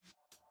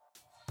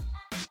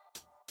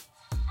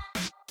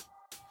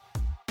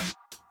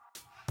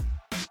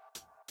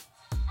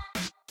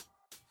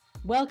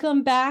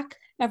Welcome back,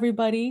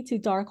 everybody, to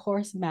Dark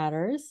Horse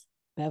Matters.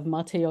 Bev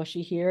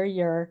Matayoshi here,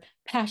 your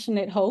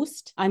passionate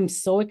host. I'm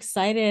so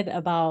excited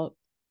about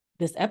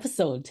this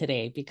episode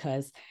today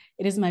because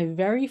it is my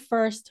very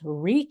first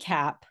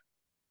recap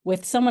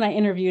with someone I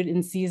interviewed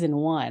in season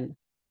one.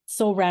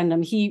 So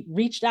random. He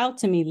reached out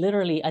to me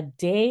literally a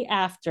day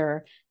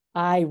after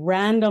I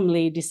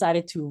randomly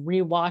decided to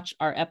rewatch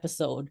our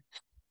episode.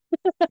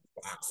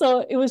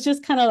 So it was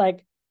just kind of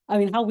like, I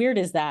mean, how weird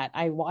is that?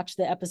 I watched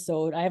the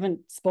episode. I haven't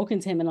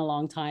spoken to him in a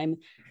long time.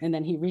 And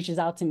then he reaches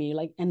out to me,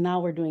 like, and now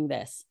we're doing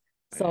this.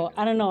 So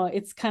I don't know.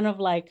 It's kind of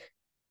like,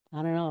 I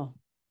don't know.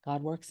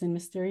 God works in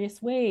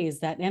mysterious ways.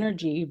 That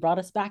energy brought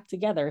us back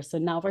together. So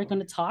now we're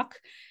going to talk.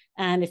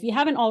 And if you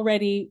haven't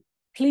already,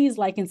 please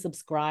like and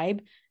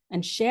subscribe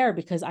and share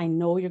because I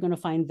know you're going to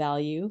find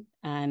value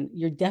and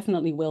you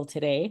definitely will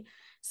today.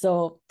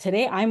 So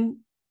today I'm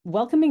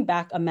welcoming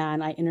back a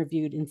man I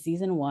interviewed in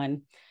season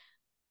one,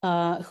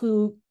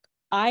 who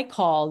I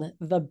called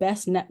the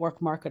best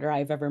network marketer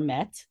I've ever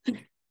met.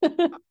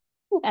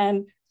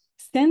 And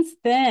since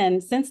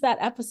that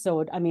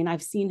episode, I mean,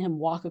 I've seen him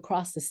walk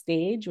across the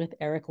stage with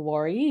Eric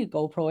Worre,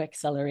 GoPro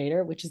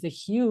Accelerator, which is a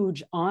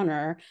huge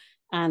honor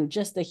and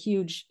just a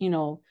huge,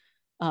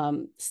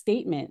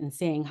 statement and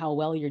saying how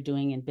well you're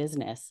doing in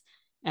business.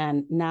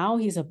 And now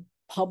he's a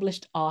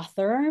published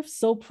author.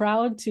 So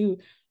proud to,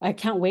 I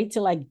can't wait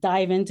to like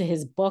dive into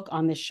his book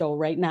on this show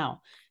right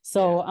now.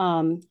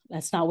 So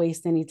let's not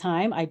waste any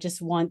time. I just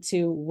want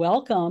to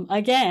welcome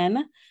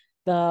again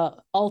the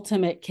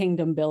ultimate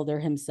kingdom builder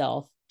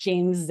himself,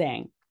 James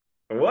Zheng.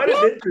 What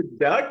an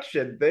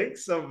introduction.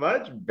 Thanks so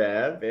much,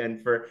 Bev.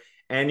 And for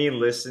any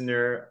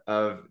listener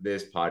of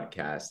this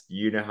podcast,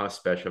 you know how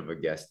special of a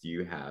guest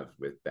you have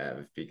with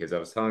Bev, because I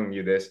was telling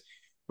you this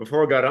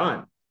before we got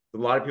on. A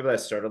lot of people that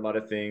start a lot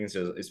of things,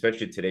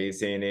 especially today's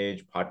day and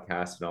age,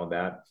 podcasts and all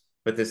that.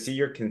 But to see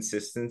your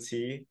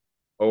consistency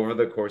over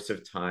the course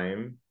of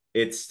time,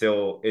 it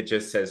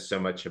just says so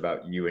much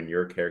about you and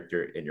your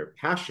character and your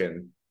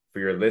passion for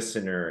your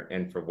listener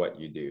and for what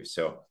you do.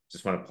 So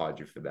just want to applaud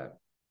you for that.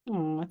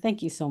 Oh,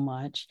 thank you so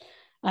much.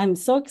 I'm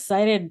so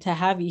excited to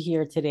have you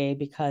here today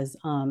because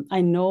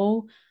I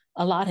know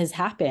a lot has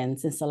happened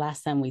since the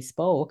last time we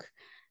spoke.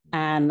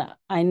 And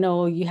I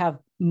know you have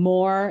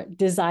more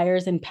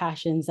desires and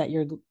passions that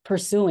you're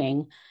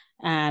pursuing.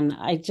 And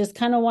I just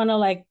kind of want to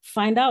like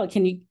find out,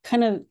 can you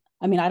kind of,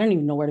 I mean, I don't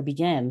even know where to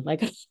begin.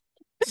 Like,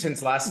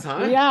 Since last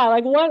time? yeah,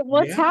 like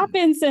what's Yeah.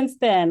 happened since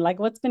then? Like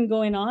what's been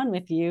going on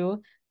with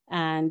you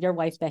and your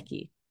wife,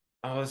 Becky?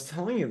 I was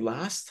telling you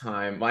last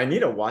time, I need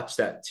to watch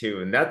that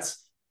too. And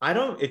that's, I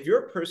don't, if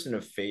you're a person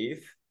of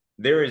faith,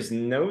 there is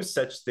no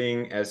such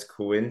thing as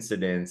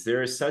coincidence.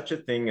 There is such a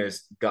thing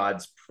as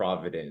God's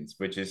providence,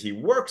 which is He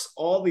works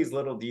all these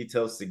little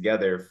details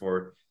together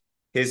for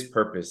His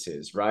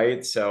purposes,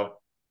 right? So,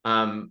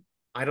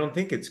 I don't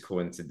think it's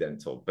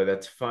coincidental, but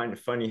that's fun,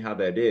 funny how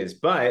that is.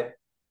 But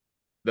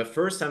the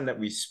first time that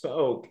we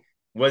spoke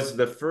was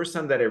the first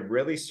time that I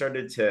really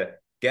started to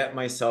get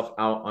myself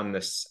out on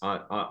this on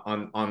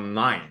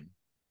online,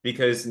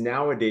 because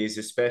nowadays,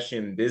 especially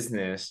in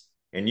business,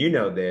 and you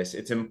know this,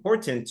 it's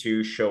important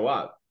to show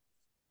up.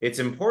 It's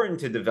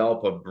important to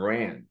develop a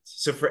brand.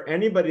 So for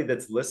anybody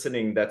that's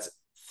listening that's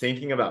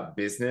thinking about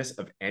business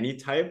of any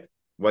type,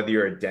 whether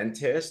you're a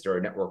dentist or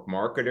a network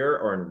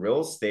marketer or in real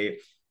estate,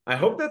 I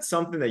hope that's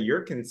something that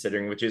you're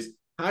considering, which is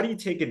how do you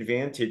take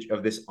advantage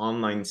of this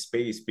online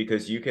space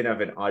because you can have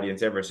an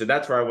audience ever. So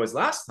that's where I was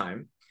last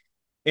time.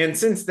 And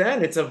since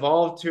then, it's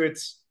evolved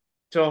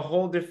to a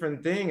whole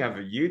different thing. I have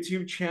a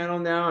YouTube channel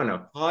now and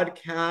a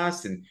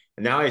podcast, and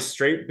now I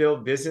straight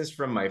build business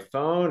from my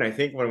phone. I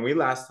think when we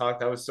last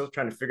talked, I was still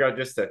trying to figure out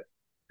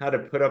how to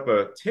put up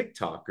a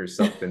TikTok or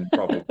something,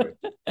 probably.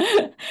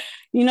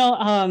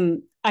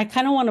 I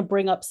kind of want to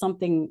bring up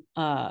something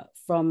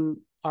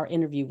from our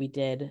interview we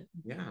did,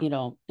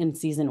 Yeah. in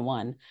season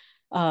one.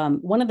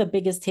 One of the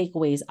biggest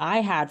takeaways I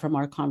had from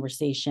our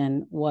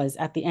conversation was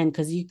at the end,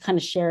 because you kind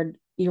of shared,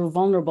 you were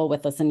vulnerable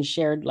with us and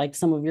shared like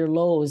some of your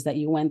lows that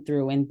you went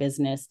through in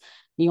business.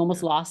 You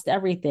almost lost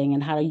everything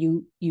and how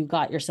you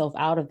got yourself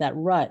out of that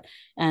rut.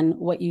 And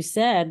what you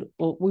said,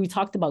 well, we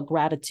talked about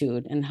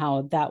gratitude and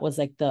how that was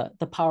like the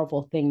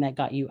powerful thing that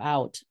got you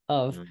out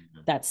of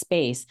Mhm. that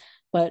space.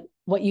 But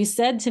what you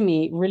said to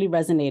me really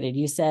resonated.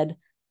 You said,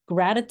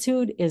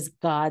 gratitude is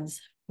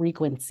God's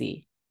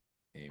frequency.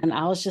 And I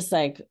Amen. was just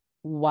like,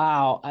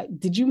 wow,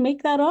 did you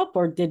make that up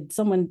or did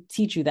someone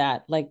teach you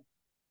that? Like,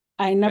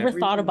 I never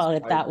thought Everything's about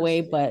it by that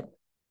way, design. but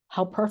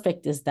how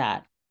perfect is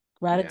that? Yeah.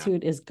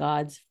 Gratitude is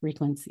God's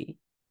frequency.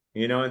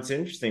 You know, it's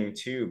interesting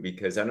too,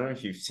 because I don't know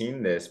if you've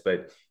seen this,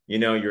 but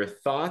your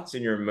thoughts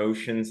and your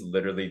emotions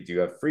literally do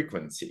have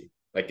frequency.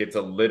 Like it's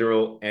a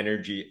literal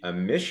energy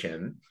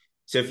emission.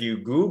 So if you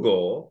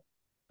Google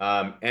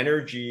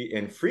energy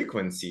and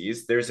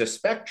frequencies, there's a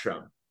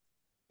spectrum.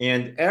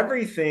 And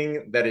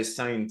everything that is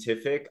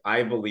scientific,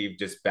 I believe,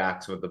 just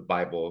backs what the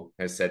Bible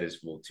has said as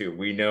well, too.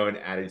 We know an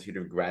attitude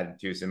of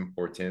gratitude is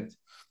important.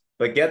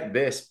 But get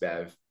this,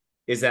 Bev,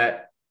 is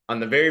that on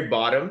the very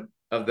bottom,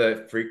 of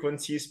the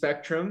frequency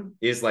spectrum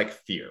is like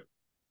fear,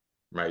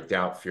 right?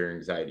 Doubt, fear,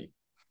 anxiety.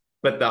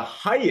 But the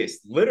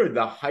highest, literally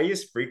the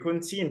highest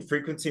frequency, and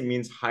frequency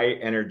means high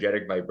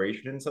energetic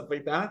vibration and stuff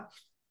like that,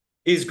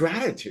 is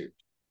gratitude.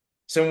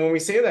 So when we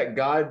say that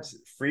God's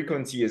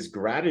frequency is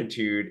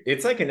gratitude,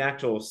 it's like an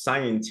actual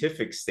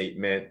scientific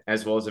statement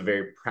as well as a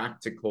very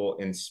practical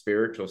and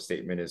spiritual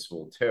statement as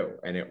well too,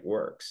 and it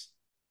works.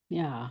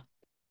 Yeah.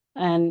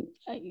 And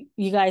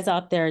you guys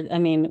out there, I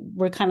mean,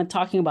 we're kind of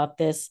talking about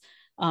this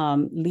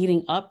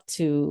leading up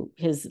to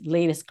his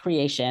latest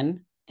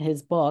creation,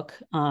 his book.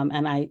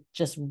 And I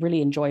just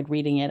really enjoyed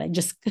reading it. I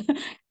just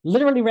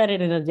literally read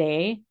it in a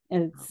day,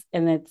 and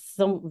it's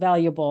so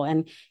valuable.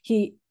 And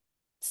he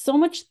so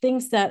much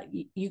things that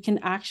you can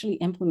actually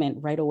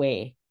implement right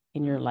away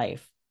in your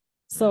life.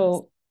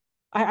 So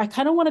I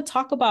kind of want to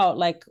talk about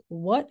like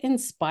what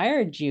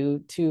inspired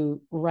you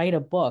to write a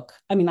book.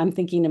 I mean, I'm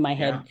thinking in my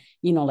head,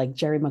 Yeah. like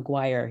Jerry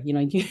Maguire, you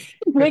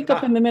wake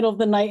up in the middle of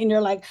the night and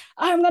you're like,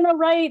 I'm gonna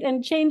write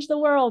and change the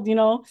world.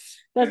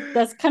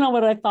 That's kind of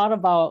what I thought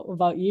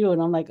about you.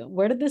 And I'm like,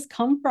 where did this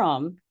come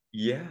from?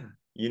 Yeah.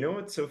 You know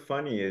what's so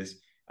funny is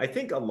I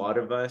think a lot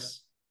of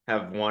us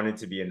have wanted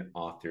to be an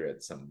author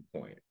at some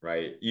point,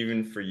 right?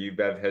 Even for you,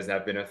 Bev, has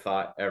that been a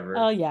thought Oh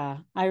ever? yeah,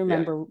 I Yeah.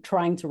 remember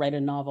trying to write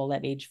a novel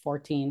at age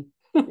 14.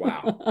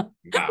 Wow.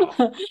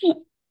 Wow.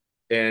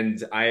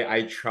 And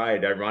I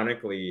tried,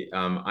 ironically,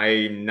 I'm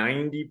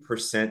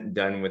 90%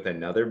 done with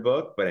another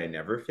book, but I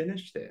never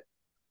finished it.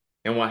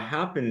 And what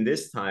happened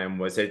this time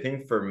was, I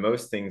think for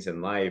most things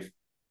in life,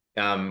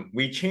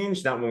 we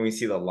change not when we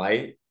see the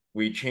light,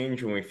 we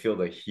change when we feel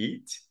the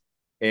heat,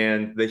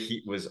 and the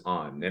heat was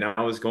on. And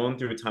I was going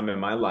through a time in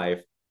my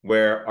life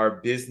where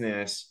our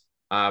business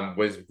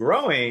was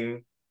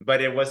growing, but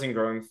it wasn't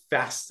growing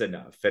fast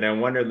enough. And I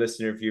wonder,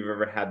 listener, if you've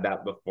ever had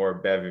that before,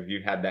 Bev, if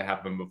you've had that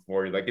happen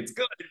before, you're like, it's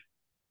good,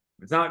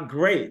 it's not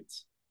great.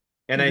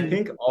 And I Mhm.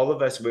 think all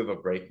of us, we have a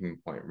breaking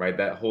point, right?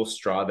 That whole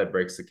straw that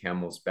breaks the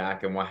camel's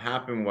back. And what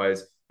happened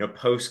was,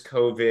 post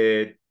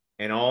COVID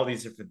and all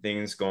these different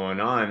things going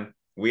on,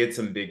 we had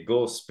some big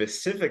goals.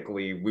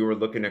 Specifically, we were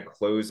looking to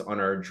close on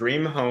our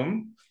dream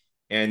home,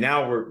 and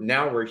now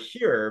we're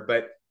here.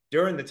 But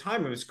during the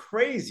time, it was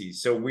crazy.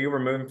 So we were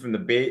moving from the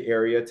Bay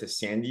Area to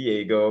San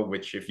Diego,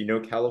 which, if you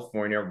know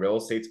California, real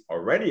estate's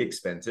already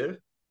expensive.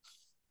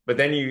 But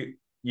then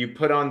you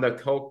put on the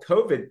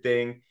COVID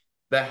thing,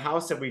 the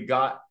house that we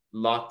got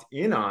locked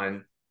in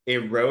on,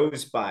 it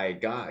rose by,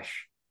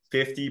 gosh,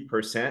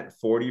 50%,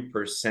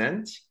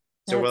 40%.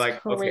 So we're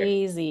That's like, okay,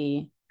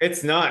 crazy.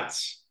 it's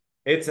nuts.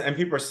 And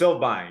people are still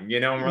buying,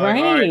 and we're like,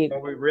 all right, Right. well,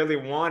 we really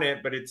want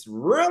it, but it's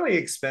really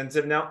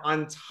expensive. Now,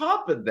 on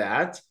top of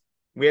that,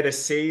 we had a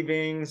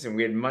savings and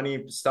we had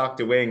money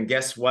stocked away. And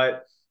guess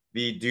what?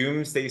 The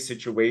doomsday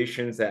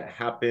situations that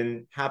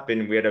happened.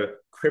 We had a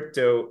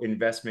crypto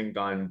investment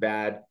gone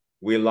bad.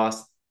 We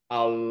lost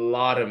a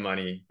lot of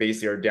money.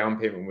 Basically, our down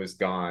payment was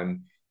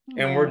gone.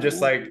 And we're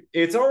just Oh. like,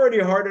 it's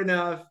already hard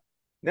enough.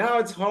 Now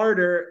it's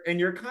harder. And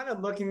you're kind of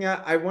looking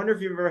at, I wonder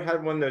if you've ever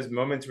had one of those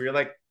moments where you're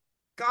like,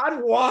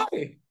 God, why?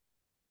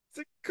 It's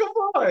like, come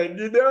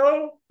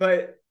on.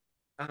 But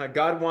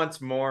God wants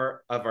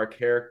more of our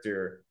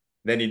character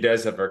than he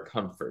does of our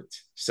comfort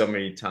so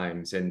many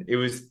times. And it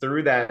was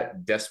through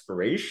that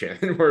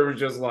desperation where it was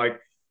just like,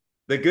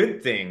 the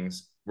good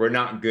things were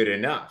not good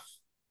enough.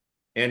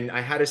 And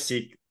I had to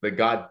seek the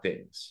God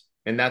things.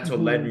 And that's what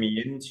led Mhm.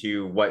 me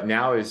into what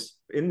now is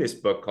in this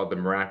book called The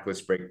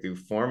Miraculous Breakthrough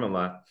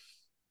Formula.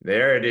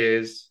 There it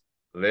is.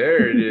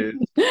 There it is.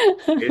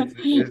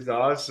 It's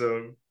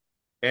awesome.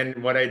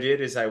 And what I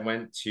did is I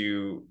went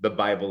to the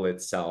Bible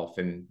itself.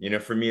 And,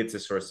 for me, it's a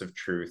source of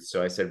truth.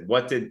 So I said,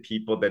 what did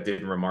people that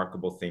did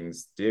remarkable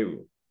things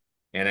do?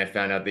 And I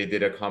found out they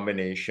did a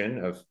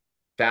combination of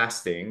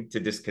fasting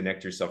to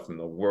disconnect yourself from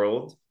the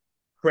world,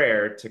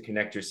 prayer to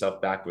connect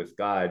yourself back with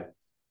God,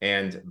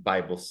 and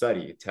Bible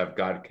study to have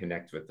God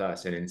connect with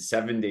us. And in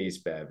 7 days,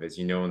 Bev, as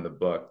you know in the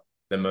book,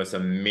 the most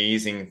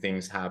amazing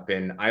things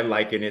happen. I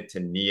liken it to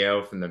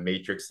Neo from the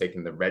Matrix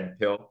taking the red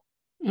pill.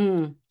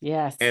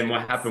 Yes, And what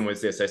yes. happened was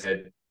this. I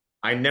said,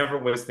 I never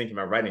was thinking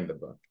about writing the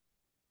book.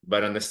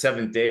 But on the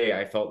seventh day,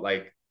 I felt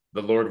like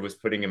the Lord was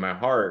putting in my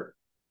heart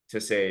to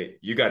say,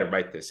 you got to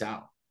write this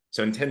out.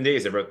 So in 10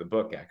 days, I wrote the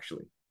book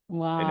actually. And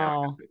now I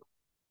have Wow. it.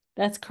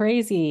 That's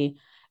crazy.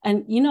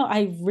 And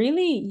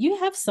you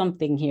have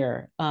something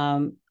here.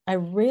 I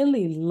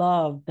really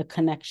love the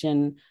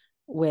connection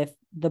with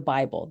the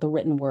Bible, the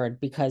written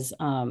word, because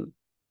I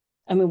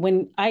mean,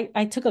 when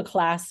I took a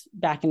class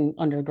back in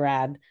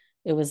undergrad,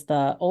 it was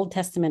the Old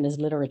Testament as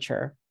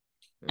literature.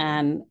 Mm,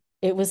 And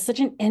it was such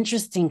an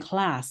interesting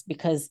class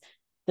because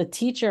the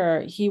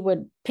teacher, he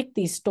would pick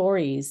these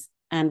stories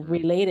and mm,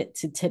 relate it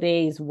to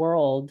today's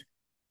world.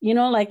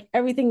 Like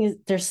everything is,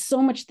 there's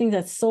so much thing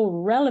that's so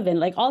relevant.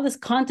 Like all this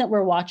content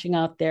we're watching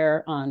out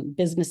there on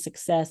business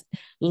success,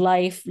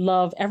 life,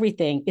 love,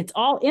 everything, it's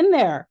all in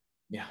there.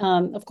 yeah.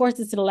 Of course,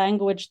 it's a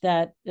language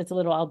that it's a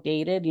little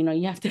outdated.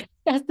 You have to, it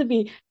has to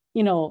be,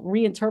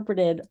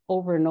 reinterpreted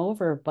over and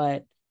over.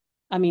 But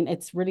I mean,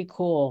 it's really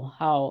cool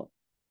how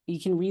you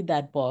can read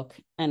that book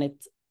and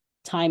it's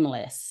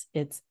timeless.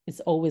 It's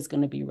always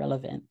going to be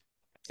relevant.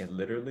 It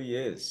literally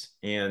is.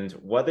 And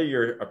whether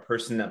you're a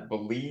person that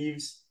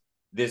believes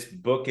this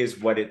book is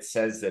what it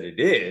says that it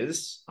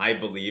is, I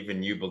believe,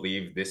 and you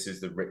believe this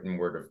is the written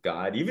word of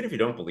God, even if you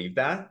don't believe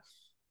that,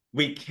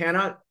 we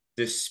cannot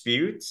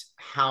dispute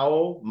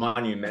how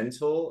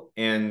monumental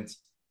and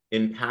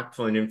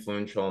impactful and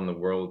influential in the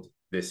world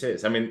this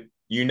is. I mean,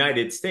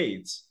 United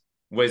States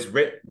was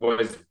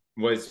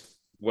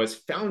was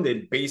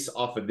founded based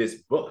off of this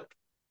book.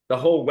 The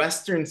whole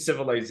Western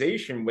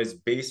civilization was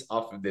based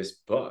off of this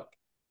book.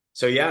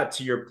 So yeah,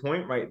 to your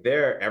point right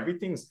there,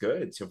 everything's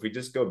good. So if we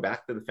just go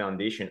back to the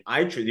foundation,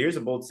 here's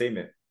a bold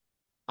statement.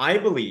 I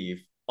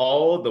believe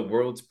all the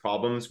world's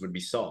problems would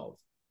be solved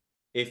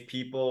if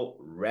people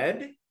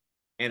read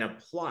and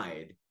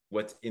applied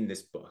what's in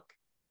this book.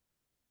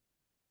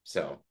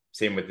 So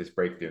same with this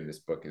breakthrough in this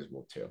book as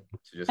well too.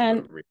 So just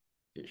And a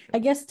I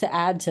guess to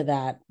add to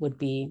that would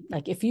be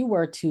like if you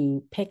were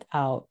to pick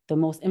out the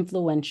most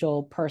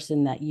influential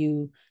person that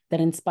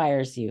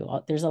inspires you.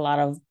 There's a lot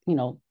of,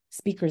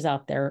 speakers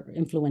out there,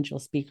 influential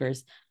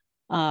speakers.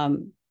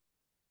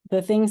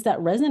 The things that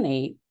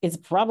resonate is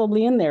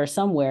probably in there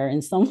somewhere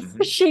in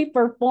some shape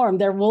or form.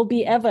 There will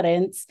be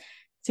evidence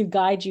to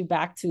guide you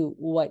back to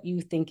what you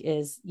think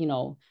is,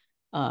 what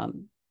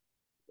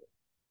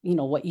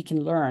you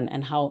can learn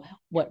and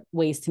what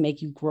ways to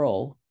make you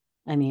grow.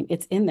 I mean,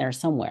 it's in there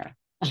somewhere.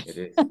 It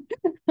is.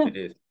 It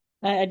is.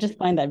 I just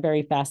find that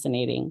very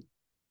fascinating.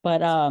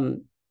 But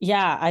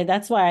yeah,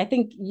 that's why I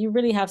think you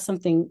really have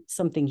something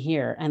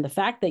here. And the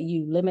fact that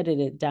you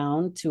limited it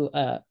down to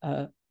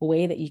a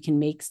way that you can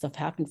make stuff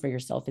happen for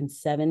yourself in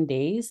 7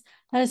 days,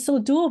 that is so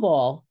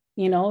doable.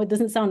 It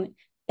doesn't sound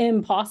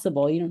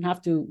impossible. You don't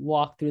have to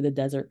walk through the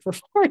desert for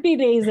 40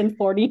 days and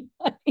 40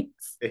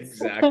 nights.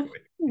 Exactly.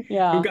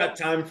 Yeah. Who got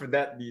time for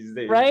that these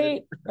days?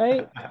 Right.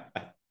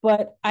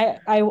 But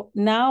I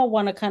now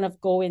want to kind of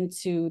go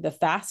into the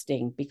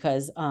fasting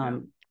because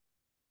I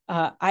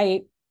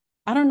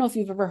don't know if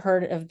you've ever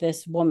heard of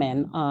this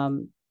woman.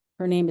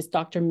 Her name is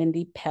Dr.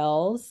 Mindy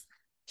Pelz.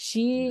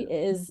 She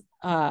is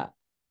I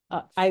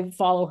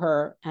follow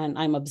her and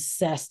I'm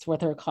obsessed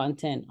with her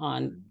content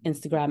on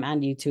Instagram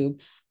and YouTube.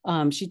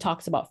 She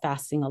talks about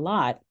fasting a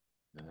lot.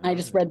 I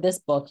just read this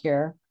book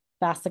here,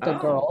 Fast Like a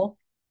Girl.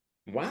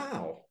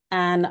 Wow.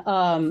 And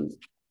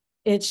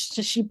it's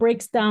just she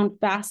breaks down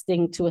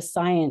fasting to a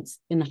science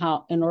in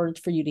order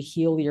for you to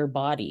heal your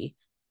body.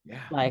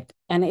 Yeah.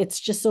 And it's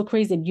just so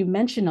crazy. You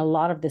mentioned a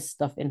lot of this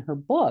stuff in her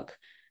book,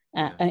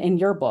 in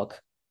your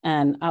book.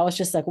 And I was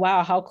just like,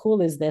 wow, how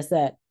cool is this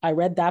that I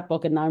read that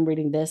book and now I'm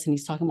reading this and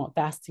he's talking about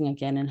fasting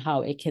again and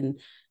how it can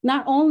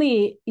not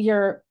only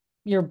your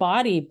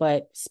body,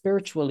 but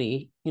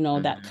spiritually,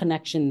 that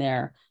connection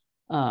there.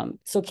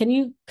 So can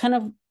you kind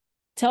of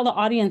tell the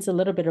audience a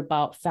little bit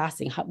about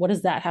fasting? What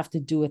does that have to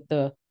do with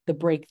the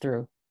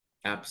breakthrough?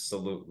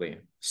 Absolutely.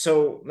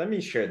 So let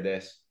me share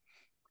this.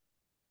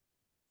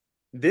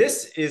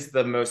 This is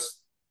the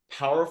most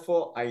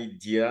powerful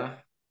idea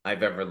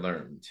I've ever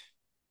learned.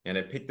 And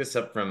I picked this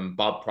up from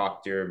Bob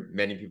Proctor.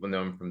 Many people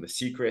know him from The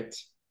Secret.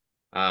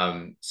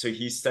 So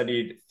he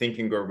studied Think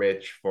and Grow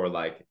Rich for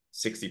like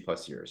 60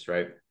 plus years,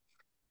 right?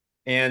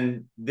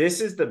 And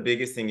this is the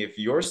biggest thing. If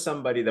you're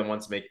somebody that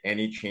wants to make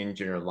any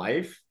change in your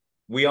life,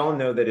 we all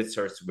know that it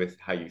starts with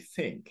how you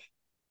think.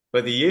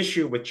 But the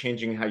issue with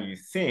changing how you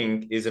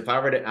think is if I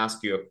were to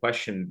ask you a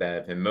question,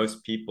 Bev, and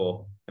most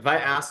people, if I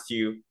asked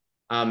you,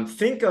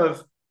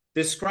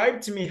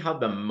 describe to me how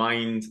the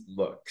mind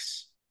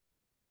looks.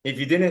 If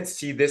you didn't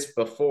see this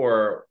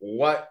before,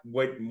 what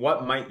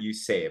might you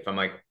say? If I'm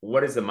like,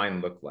 what does the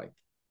mind look like?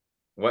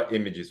 What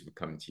images would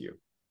come to you?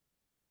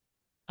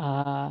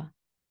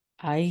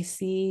 I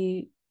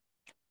see.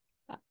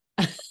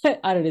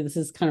 I don't know. This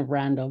is kind of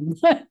random.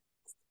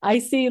 I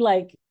see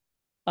like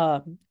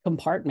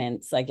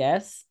compartments, I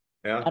guess.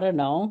 Yeah. I don't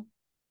know.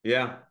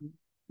 Yeah.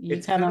 You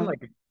It's kind kind of of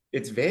like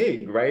it's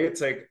vague, right?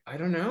 It's like, I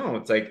don't know.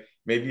 It's like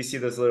maybe you see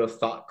those little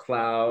thought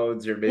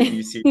clouds, or maybe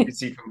you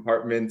see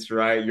compartments,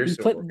 right? You're you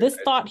so put this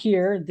organized. thought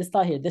here, this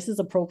thought here. This is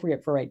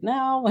appropriate for right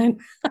now. And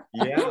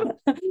Yeah.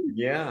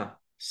 Yeah.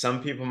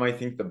 Some people might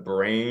think the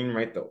brain,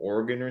 right? The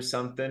organ or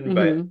something,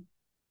 but mm-hmm.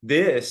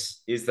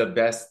 this is the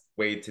best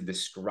way to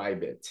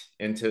describe it.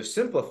 And to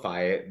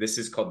simplify it, this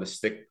is called the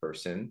stick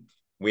person.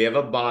 We have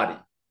a body,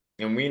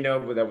 and we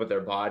know that with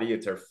our body,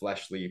 it's our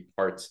fleshly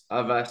parts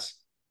of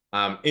us.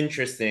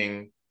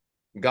 Interesting.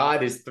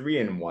 God is three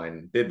in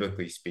one,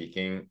 biblically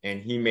speaking,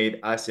 and he made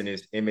us in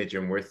his image,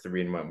 and we're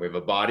three in one. We have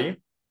a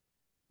body,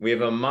 we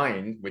have a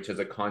mind, which is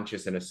a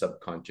conscious and a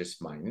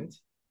subconscious mind.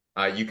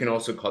 You can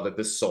also call it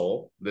the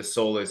soul. The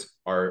soul is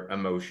our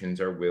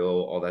emotions, our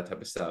will, all that type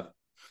of stuff.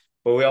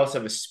 But we also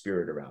have a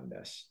spirit around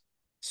us.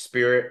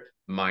 Spirit,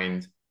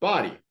 mind,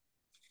 body.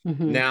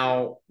 Mm-hmm.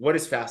 Now, what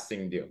does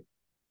fasting do?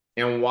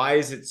 And why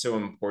is it so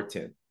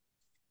important?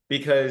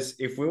 Because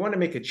if we want to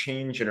make a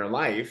change in our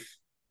life,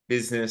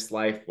 business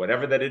life,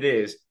 whatever that it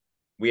is,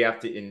 we have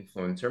to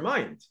influence our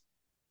mind.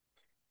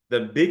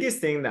 the biggest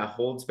thing that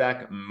holds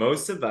back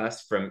most of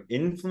us from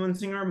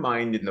influencing our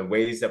mind in the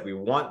ways that we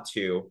want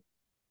to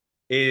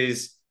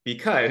is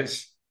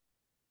because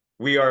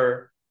we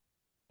are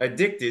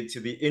addicted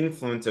to the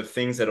influence of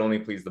things that only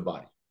please the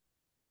body.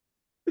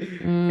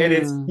 And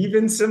it's Mm.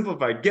 even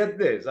simplified. Get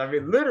this. I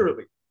mean,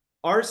 literally,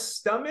 our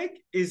stomach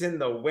is in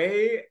the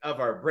way of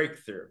our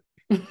breakthrough.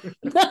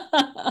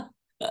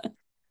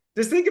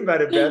 Just think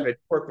about it, Bev, and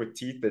pork with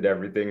teeth and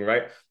everything,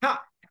 right?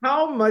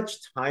 How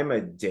much time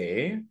a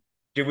day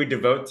do we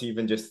devote to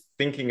even just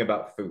thinking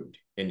about food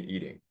and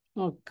eating?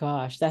 Oh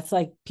gosh, that's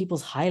like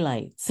people's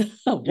highlights.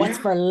 What's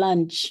Yeah, for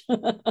lunch?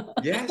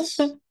 yes,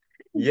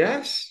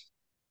 yes.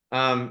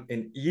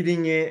 And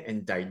eating it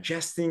and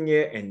digesting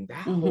it and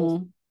that whole.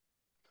 Mm-hmm.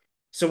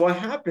 So what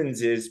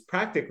happens is,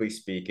 practically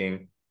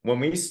speaking, when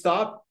we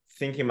stop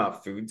thinking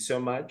about food so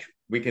much,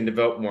 we can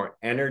devote more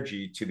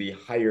energy to the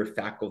higher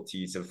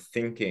faculties of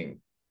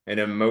thinking and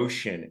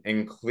emotion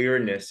and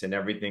clearness and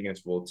everything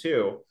as well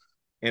too.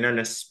 And on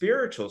a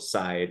spiritual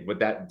side, what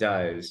that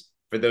does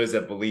for those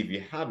that believe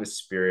you have a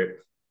spirit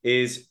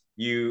is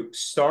you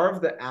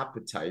starve the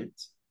appetite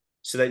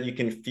so that you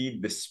can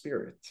feed the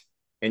spirit,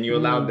 and you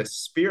allow the Mm.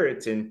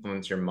 spirit to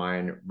influence your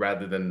mind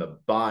rather than the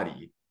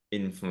body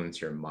influence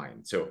your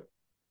mind. So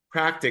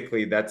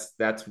practically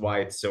that's why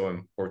it's so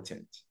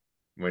important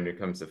when it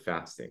comes to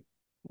fasting.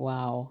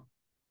 Wow.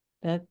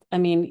 That, I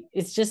mean,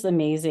 it's just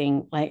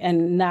amazing. Like,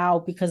 and now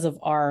because of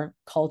our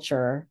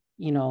culture,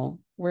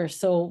 we're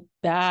so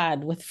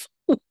bad with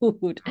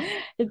food.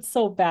 Oh, It's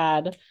so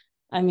bad.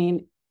 I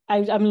mean,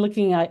 I'm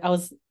looking at, I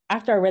was,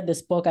 after I read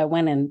this book, I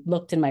went and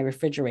looked in my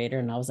refrigerator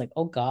and I was like,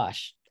 oh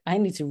gosh, I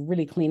need to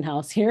really clean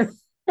house here.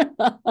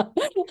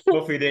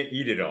 hopefully they didn't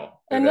eat it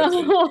all. I And that's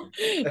it. know.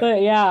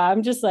 But yeah,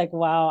 I'm just like,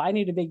 wow, I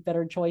need to make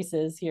better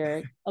choices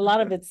here. A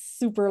lot of it's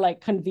super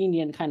like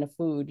convenient kind of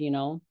food.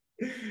 Yeah,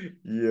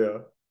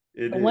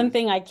 it The one is.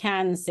 thing I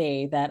can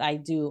say that I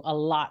do a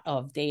lot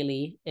of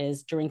daily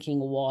is drinking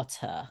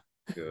water.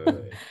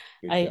 Good.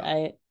 Good I job.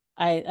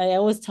 I I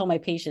always tell my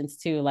patients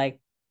too, like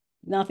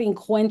nothing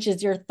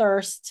quenches your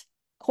thirst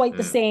quite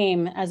the Mm,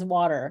 same as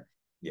water.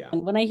 yeah.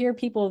 And when I hear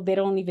people they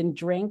don't even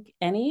drink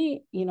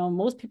any,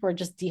 most people are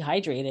just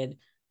dehydrated.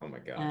 Oh my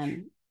gosh.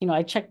 And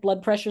I check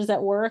blood pressures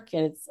at work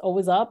and it's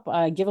always up.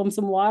 I give them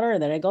some water,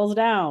 and then it goes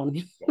down.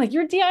 Like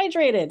you're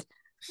dehydrated.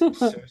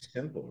 So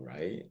simple,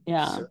 right?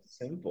 Yeah. So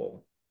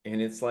simple. And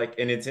it's like,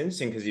 and it's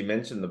interesting because you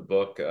mentioned the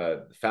book,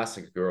 Fast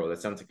Like a Girl.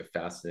 That sounds like a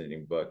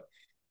fascinating book.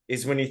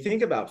 Is when you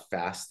think about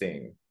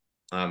fasting,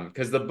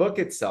 because the book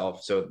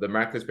itself, so the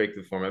Miraculous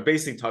Breakthrough Formula,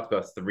 basically talks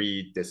about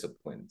three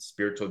disciplines,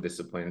 spiritual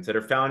disciplines that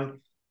are found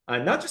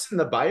not just in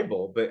the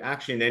Bible, but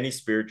actually in any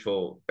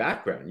spiritual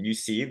background. You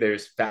see,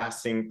 there's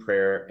fasting,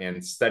 prayer,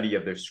 and study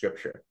of their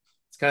scripture.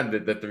 It's kind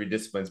of the three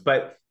disciplines.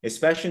 But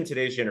especially in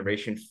today's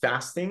generation,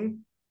 fasting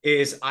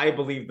is, I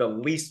believe, the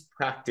least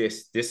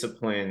practiced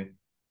discipline.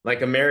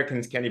 Like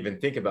Americans can't even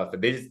think about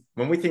that.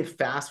 When we think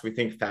fast, we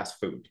think fast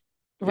food.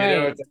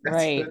 Right, That's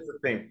right. the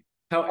thing.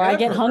 Or I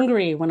get However,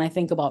 hungry when I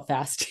think about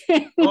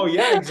fasting. oh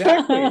yeah,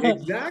 exactly, Like,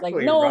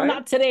 exactly, no, right?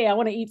 not today. I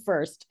want to eat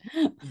first.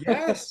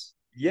 Yes,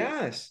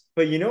 yes.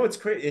 But you know what's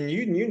crazy, and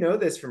you know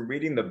this from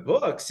reading the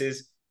books,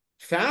 is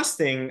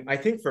fasting. I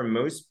think for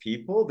most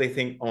people, they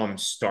think, oh, I'm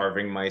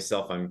starving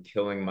myself, I'm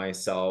killing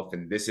myself,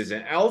 and this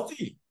isn't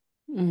healthy.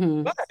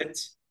 Hmm. But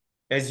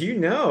as you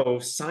know,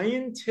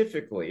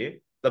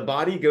 scientifically, the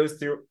body goes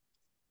through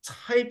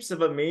types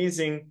of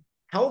amazing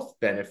health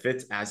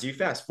benefits as you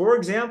fast. For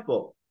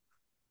example,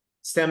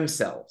 stem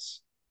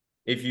cells.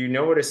 If you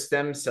know what a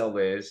stem cell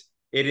is,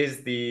 it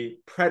is the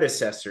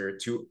predecessor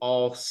to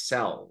all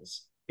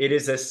cells. It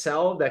is a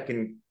cell that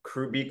can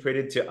be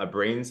created to a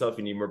brain cell if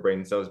you need more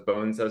brain cells,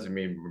 bone cells if you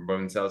need more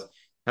bone cells.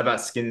 How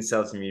about skin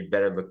cells if you need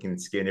better looking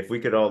skin? If we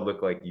could all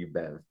look like you,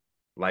 Bev,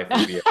 life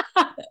would be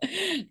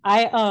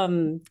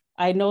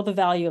I know the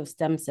value of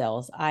stem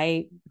cells.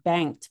 I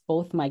banked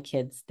both my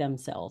kids' stem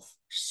cells,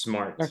 their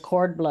smart.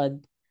 cord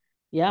blood.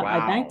 Yeah, I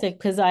banked Wow. it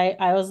because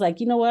I was like,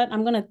 you know what?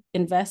 I'm gonna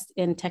invest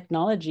in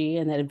technology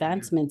and the Yeah.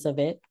 advancements of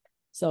it.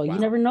 So you Wow.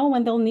 never know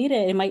when they'll need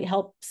it. It might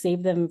help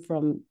save them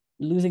from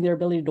losing their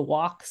ability to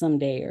walk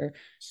someday or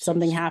So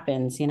something smart.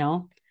 happens.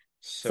 So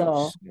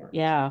So smart.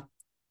 yeah,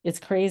 it's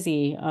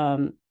crazy.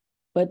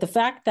 But the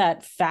fact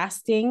that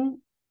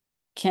fasting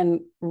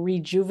can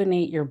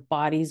rejuvenate your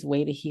body's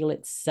way to heal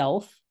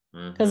itself,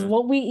 because Mm-hmm.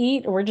 what we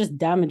eat, we're just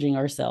damaging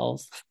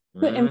ourselves.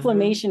 The Mm-hmm.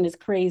 inflammation is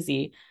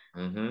crazy.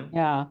 Mm-hmm.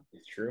 Yeah,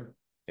 It's true.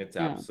 It's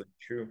yeah. absolutely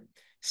true.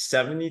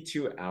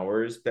 72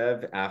 hours,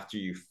 Bev, after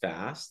you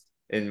fast.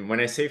 And when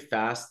I say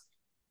fast,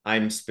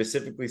 I'm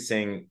specifically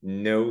saying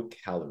no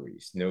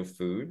calories, no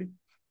food.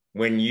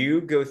 When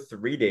you go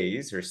 3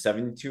 days or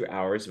 72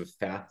 hours with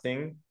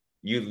fasting,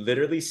 you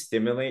literally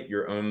stimulate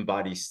your own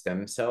body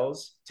stem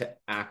cells to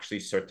actually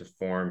start to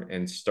form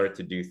and start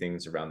to do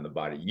things around the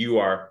body. You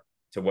are,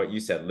 to what you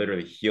said,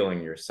 literally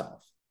healing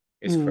yourself.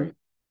 It's Mm. crazy.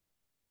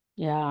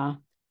 Yeah.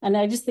 And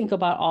I just think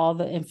about all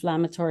the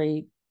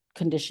inflammatory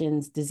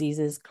conditions,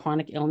 diseases,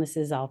 chronic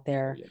illnesses out Oh,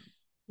 there,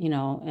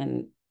 yeah.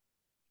 and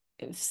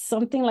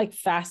something like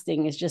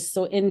fasting is just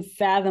so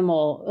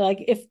unfathomable.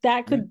 Like if that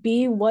Yeah. could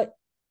be what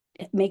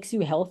makes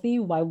you healthy,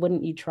 why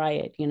wouldn't you try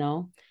it,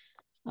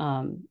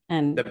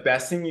 and The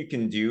best thing you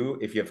can do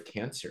if you have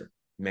cancer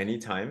many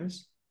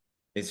times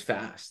is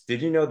fast.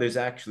 Did you know there's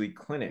actually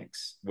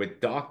clinics with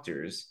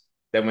doctors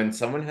that when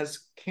someone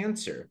has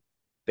cancer,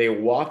 they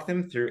walk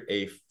them through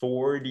a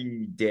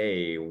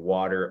 40-day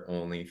water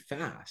only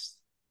fast.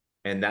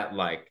 And that,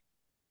 like,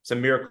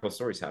 some miracle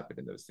stories happen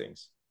in those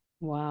things.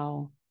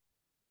 wow.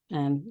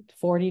 And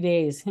 40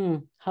 days,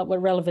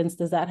 what relevance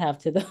does that have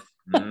to Isn't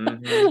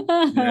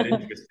that the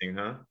interesting,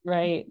 huh?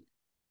 right?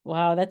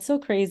 Wow, that's so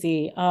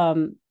crazy. I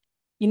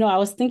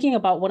was thinking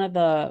about one of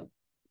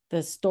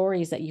the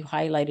stories that you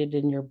highlighted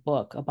in your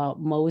book about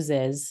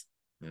Moses.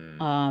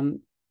 Mm,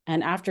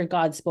 And after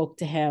God spoke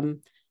to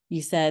him,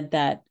 you said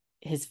that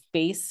his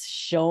face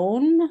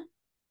shone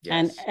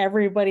and yes.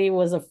 everybody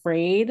was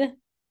afraid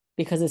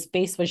because his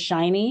face was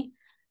shiny.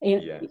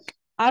 And Yes.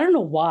 I don't know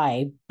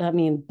why. I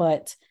mean,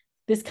 but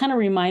this kind of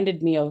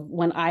reminded me of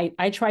when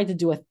I tried to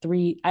do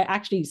I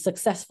actually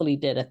successfully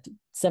did a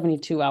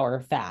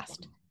 72-hour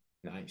fast.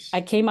 Nice.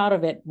 I came out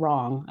of it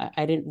wrong.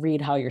 I didn't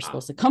read how you're Ah.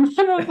 supposed to come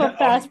out of a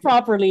fast Okay.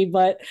 properly,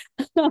 but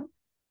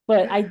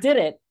I did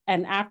it.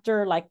 And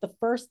after like the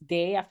first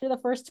day, after the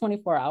first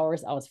 24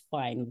 hours, I was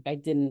fine. I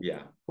didn't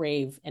Yeah.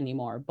 crave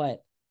anymore.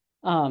 But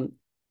um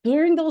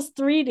during those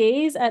 3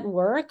 days at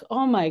work,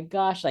 oh my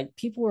gosh, like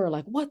people were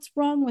like, what's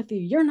wrong with you?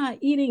 You're not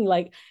eating.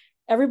 Like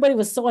everybody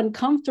was so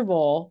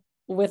uncomfortable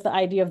with the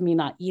idea of me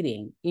not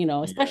eating,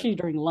 Yeah. especially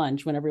during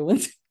lunch when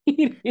everyone's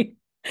eating.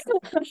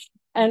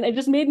 And it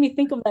just made me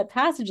think of that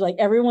passage, like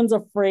everyone's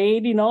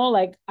afraid,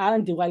 like, I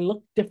don't, do I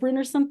look different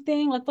or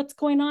something? Like, what's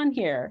going on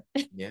here?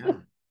 Yeah.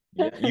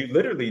 Yeah. You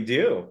literally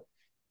do.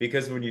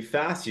 Because when you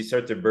fast, you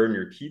start to burn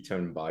your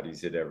ketone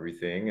bodies and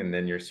everything. And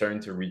then you're starting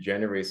to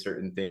regenerate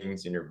certain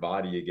things in your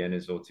body again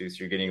as well, too. So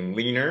you're getting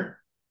leaner,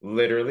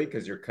 literally,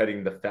 because you're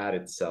cutting the fat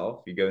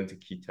itself. You go into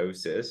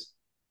ketosis.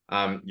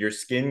 Your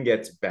skin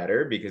gets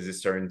better because it's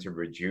starting to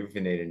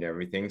rejuvenate and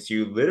everything. So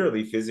you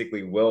literally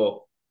physically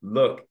will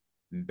look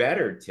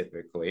better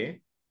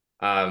typically.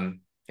 And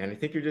I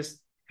think you're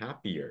just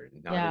happier,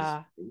 not as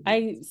Yeah,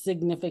 radiant. I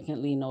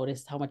significantly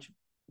noticed how much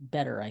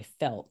better I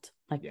felt.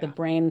 Like the Yeah.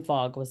 brain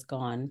fog was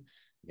gone.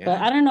 But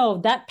Yeah. I don't know,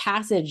 that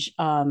passage,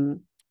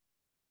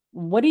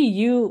 what do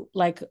you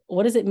like?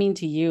 What does it mean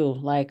to you?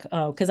 Like,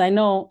 because I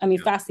know, I mean,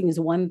 Yeah. fasting is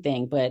one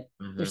thing, but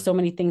there's Hmm. so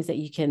many things that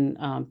you can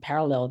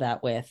parallel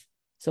that with.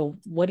 So,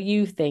 what do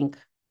you think?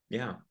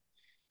 Yeah.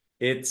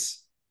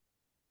 It's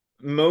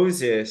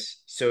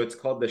Moses. So it's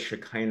called the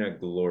Shekinah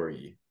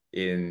glory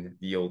in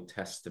the Old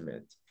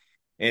Testament.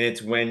 And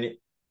it's when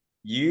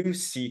you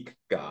seek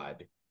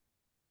God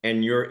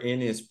and you're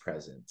in his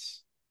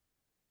presence,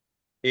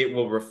 it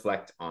will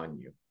reflect on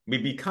you. We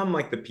become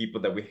like the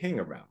people that we hang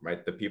around,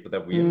 right? The people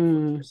that we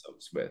influence Mm,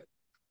 ourselves with.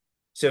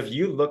 So if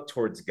you look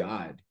towards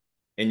God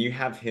and you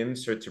have him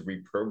start to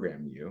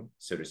reprogram you,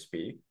 so to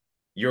speak,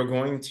 you're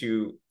going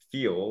to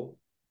feel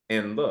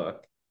and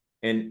look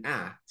and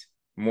act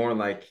more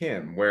like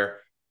him. Where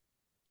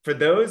for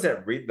those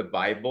that read the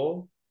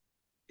Bible,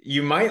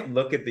 you might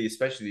look at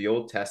especially the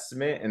Old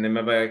Testament, and then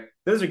might be like,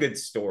 those are good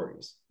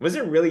stories. Was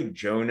it really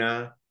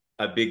Jonah,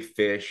 a big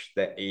fish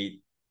that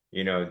ate,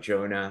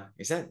 Jonah?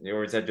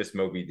 Or is that just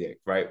Moby Dick,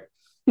 right?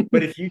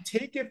 But if you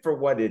take it for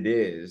what it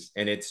is,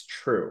 and it's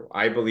true,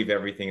 I believe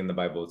everything in the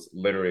Bible is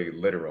literally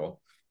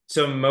literal.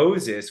 So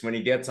Moses, when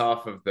he gets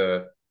off of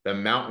the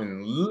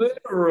mountain,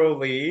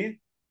 literally,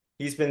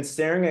 he's been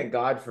staring at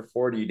God for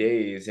 40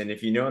 days. And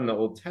if you know in the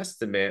Old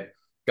Testament,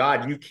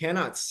 God, you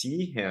cannot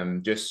see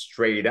him just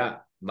straight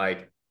up.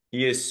 Like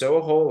he is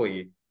so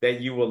holy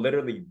that you will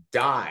literally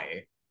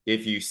die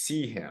if you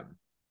see him.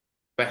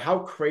 But how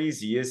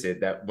crazy is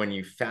it that when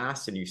you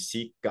fast and you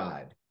seek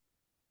God,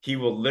 he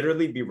will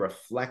literally be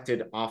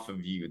reflected off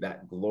of you,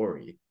 that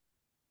glory.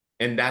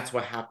 And that's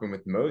what happened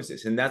with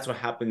Moses. And that's what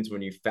happens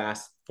when you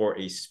fast for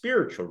a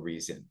spiritual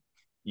reason.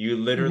 You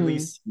literally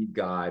mhm. see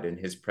God and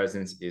his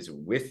presence is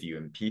with you.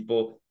 And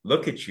people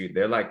look at you,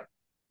 they're like,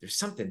 there's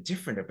something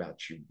different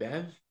about you,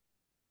 Bev.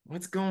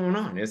 What's going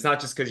on? It's not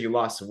just because you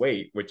lost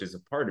weight, which is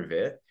a part of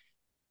it,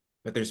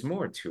 but there's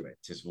more to it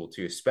as well,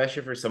 too,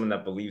 especially for someone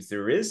that believes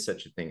there is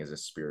such a thing as a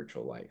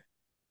spiritual life.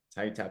 It's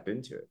how you tap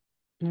into it.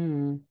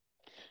 Mm.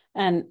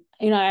 And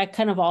I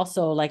kind of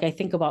also like I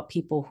think about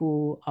people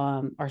who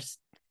are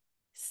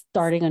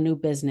starting a new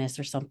business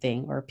or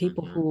something, or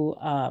people Mm-hmm.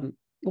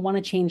 who want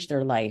to change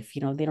their life.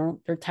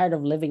 They're tired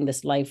of living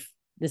this life,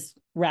 this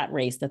rat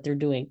race that they're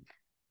doing.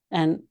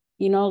 And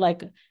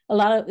like a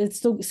lot of it's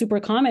so super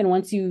common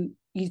once you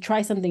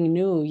try something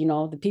new,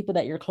 the people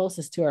that you're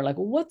closest to are like,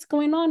 what's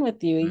going on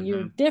with you? You're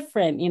Mm-hmm.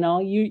 different,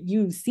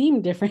 you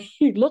seem different,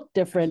 you look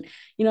different.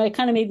 It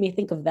kind of made me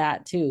think of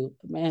that too.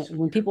 So When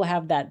true. people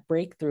have that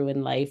breakthrough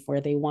in life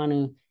where they want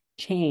to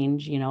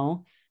change,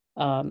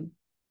 um,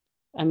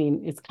 I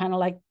mean, it's kind of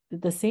like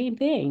the same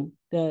thing.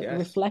 The Yes,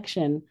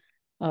 reflection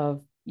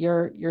of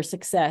your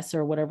success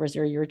or whatever's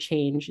or your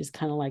change is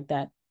kind of like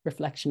that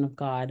reflection of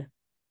God.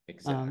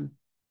 exactly. Um,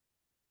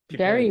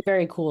 People, Very,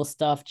 very cool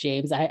stuff,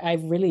 James. I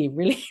really,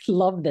 really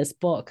love this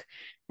book.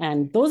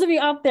 And those of you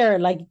out there,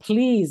 like,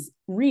 please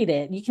read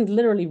it. You can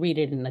literally read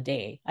it in a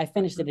day. I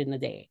finished it in a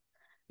day.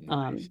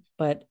 nice.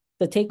 But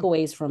the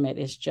takeaways from it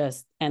is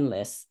just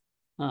endless.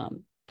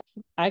 Um,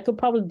 I could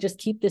probably just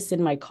keep this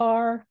in my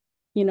car,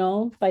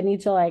 if I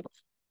need to like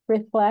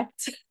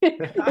reflect.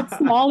 It's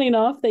small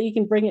enough that you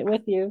can bring it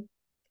with you.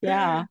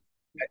 Yeah.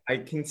 I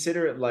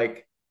consider it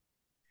like,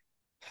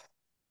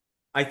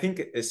 I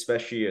think,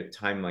 especially a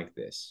time like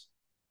this,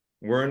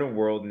 we're in a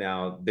world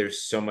now,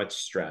 there's so much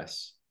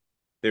stress.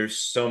 There's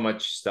so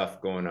much stuff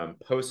going on.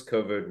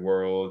 Post-COVID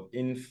world,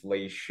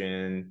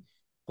 inflation,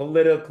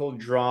 political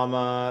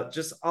drama,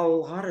 just a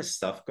lot of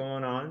stuff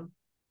going on.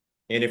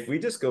 And if we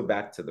just go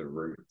back to the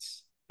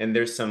roots, and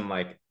there's some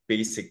like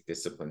basic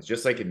disciplines,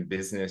 just like in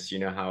business, you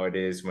know how it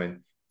is when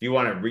if you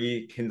want to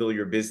rekindle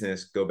your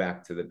business, go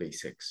back to the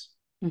basics,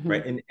 Mm-hmm.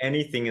 right? In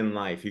anything in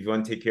life, if you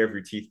want to take care of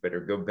your teeth better,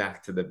 go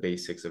back to the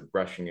basics of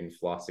brushing and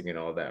flossing and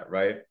all that,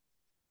 right?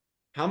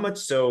 How much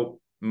so,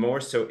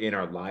 more so in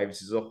our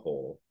lives as a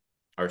whole,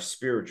 our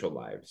spiritual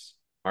lives,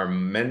 our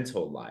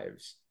mental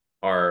lives,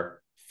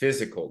 our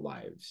physical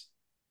lives,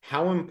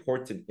 how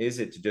important is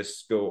it to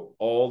just go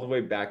all the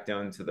way back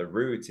down to the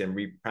roots and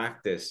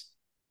re-practice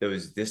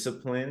those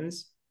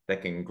disciplines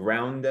that can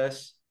ground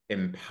us,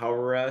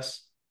 empower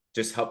us,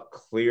 just help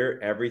clear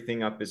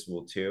everything up as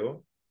well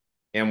too.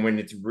 And when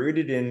it's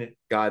rooted in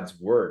God's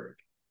word,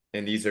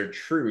 and these are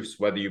truths,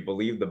 whether you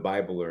believe the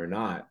Bible or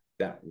not,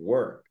 that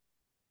work.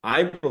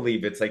 I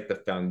believe it's like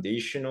the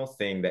foundational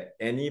thing that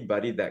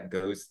anybody that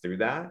goes through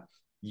that,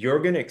 you're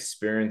going to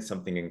experience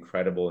something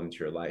incredible into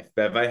your life.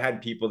 But if I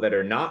had people that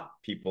are not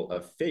people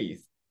of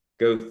faith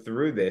go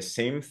through this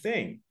same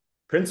thing,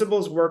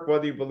 principles work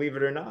whether you believe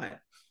it or not.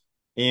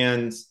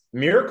 And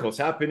miracles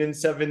happen in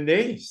 7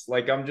 days.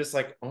 Like, I'm just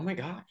like, oh my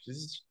gosh, this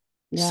is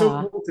so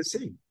Yeah. cool to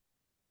see.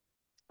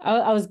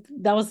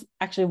 That was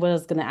actually what I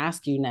was gonna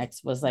ask you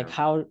next was like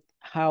Yeah.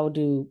 how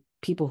do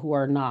people who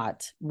are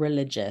not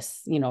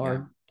religious, Yeah.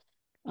 or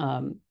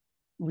how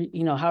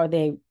are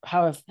they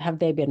how have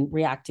they been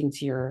reacting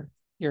to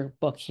your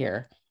book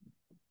here?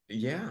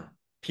 Yeah.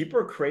 People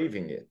are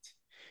craving it.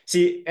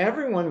 See,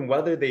 everyone,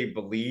 whether they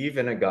believe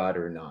in a God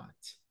or not,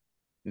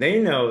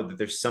 they know that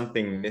there's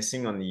something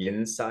missing on the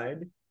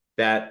inside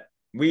that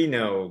we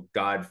know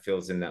God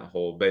fills in that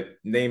hole, but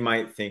they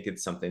might think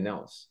it's something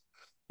else.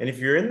 And if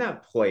you're in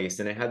that place,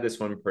 and I had this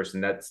one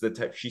person, that's the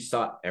type, she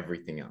sought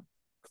everything out,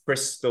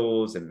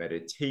 crystals and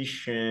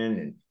meditation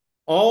and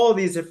all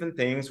these different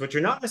things, which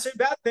are not necessarily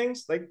bad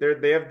things. Like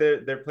they have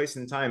their place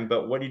in time.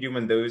 But what do you do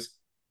when those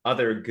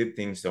other good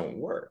things don't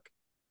work?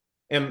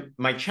 And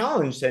my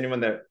challenge to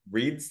anyone that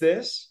reads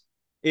this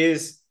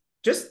is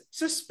just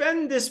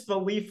suspend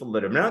disbelief a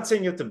little. I'm not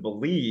saying you have to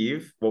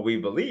believe what we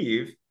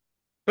believe,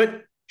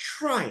 but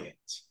try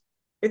it.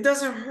 It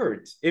doesn't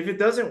hurt. If it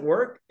doesn't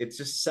work, it's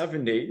just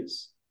 7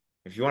 days.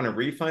 If you want a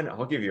refund,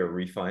 I'll give you a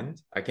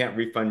refund. I can't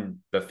refund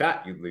the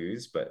fat you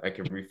lose, but I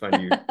can refund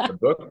you the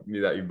book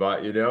that you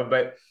bought,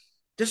 but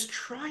just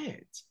try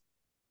it.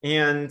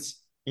 And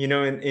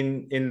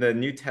in the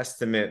New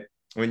Testament,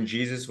 when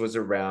Jesus was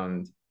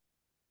around,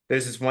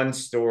 there's this one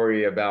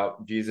story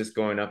about Jesus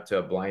going up to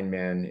a blind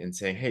man and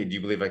saying, "Hey, do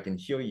you believe I can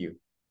heal you?"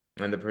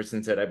 And the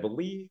person said, "I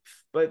believe,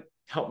 but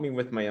help me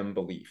with my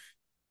unbelief."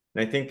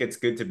 And I think it's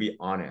good to be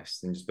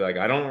honest and just be like,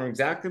 "I don't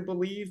exactly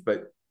believe,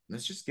 but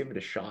let's just give it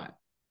a shot."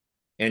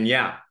 And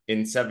yeah,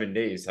 in 7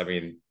 days, I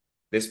mean,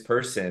 this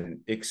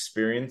person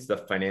experienced the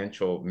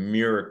financial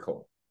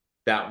miracle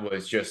that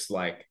was just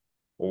like,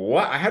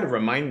 what? I had to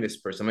remind this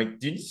person, I'm like,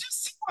 did you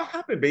just see what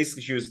happened?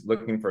 Basically, she was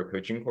looking for a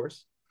coaching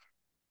course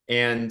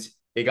and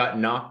it got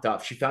knocked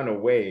off. She found a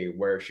way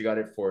where she got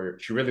it for,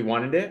 she really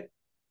wanted it.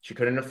 She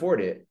couldn't afford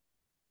it,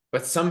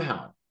 but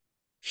somehow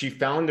she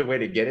found a way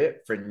to get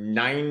it for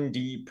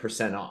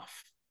 90%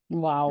 off.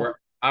 Wow. Where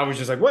I was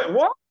just like,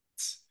 what?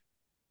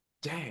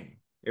 Dang.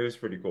 It was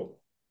pretty cool.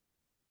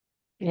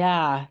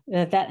 Yeah,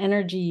 that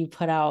energy you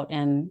put out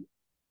and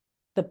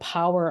the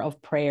power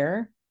of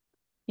prayer,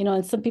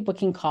 and some people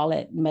can call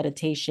it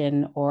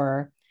meditation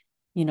or,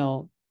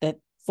 that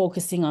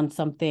focusing on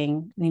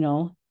something,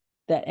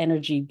 that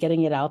energy,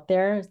 getting it out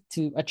there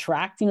to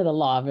attract, the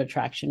law of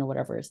attraction or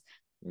whatever is.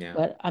 Yeah.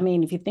 But I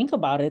mean, if you think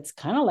about it, it's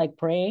kind of like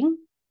praying,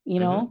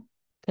 Mm-hmm.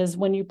 because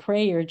when you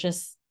pray,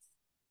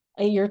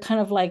 you're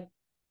kind of like,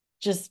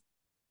 just,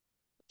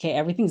 okay,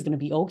 everything's going to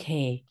be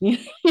okay. You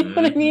know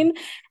what I Mm-hmm. mean?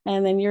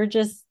 And then you're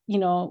just,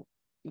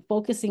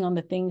 focusing on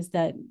the things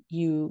that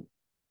you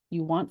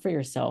want for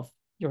yourself,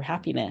 your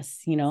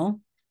happiness,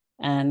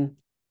 and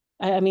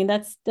I mean,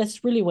 that's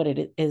really what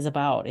it is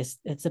about.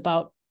 It's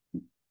about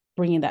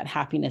bringing that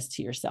happiness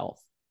to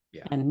yourself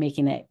Yeah. and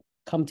making it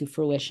come to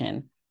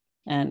fruition.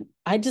 And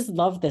I just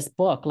love this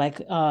book. Like,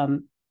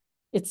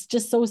 it's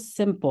just so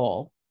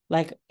simple.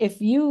 Like,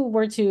 if you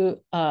were to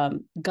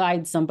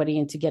guide somebody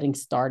into getting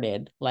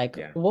started, like,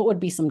 Yeah. what would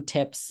be some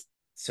tips?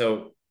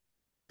 So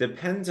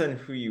depends on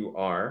who you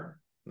are.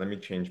 Let me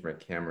change my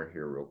camera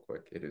here real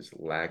quick. It is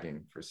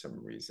lagging for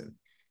some reason.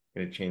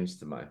 I'm going to change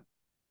to my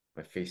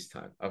My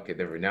FaceTime. Okay,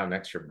 there we now I'm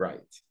extra bright.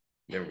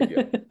 There we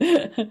go.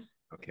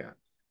 Okay.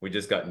 We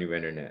just got new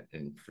internet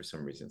and for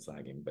some reason it's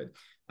lagging. But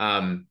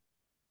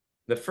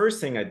the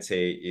first thing I'd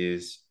say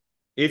is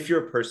if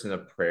you're a person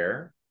of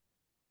prayer,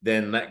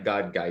 then let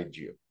God guide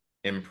you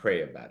and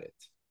pray about it.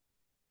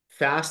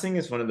 Fasting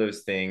is one of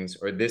those things,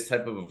 or this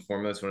type of a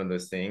formula is one of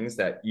those things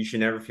that you should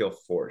never feel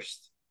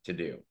forced to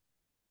do.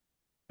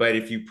 But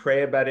if you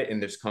pray about it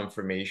and there's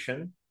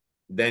confirmation,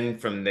 then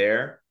from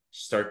there,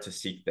 start to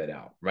seek that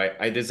out, right?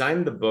 I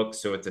designed the book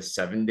so it's a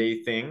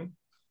 7-day thing,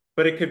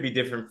 but it could be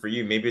different for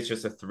you. Maybe it's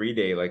just a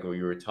 3-day, like what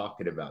you were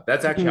talking about.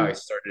 That's actually how I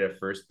started at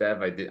first,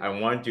 Bev. I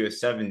wanted to do a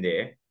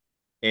 7-day.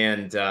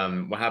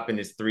 And what happened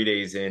is 3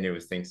 days in, it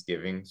was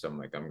Thanksgiving. So I'm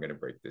like, I'm going to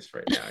break this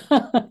right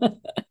now.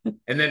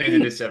 And then I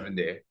did a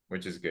 7-day,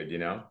 which is good, you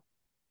know?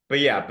 But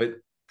yeah, but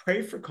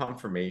pray for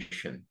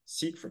confirmation,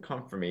 seek for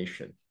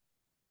confirmation.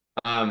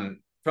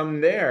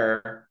 From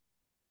there,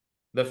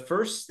 the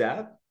first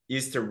step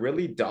is to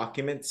really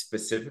document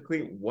specifically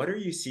what are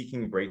you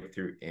seeking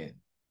breakthrough in,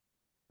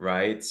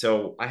 right?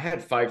 So I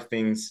had 5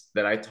 things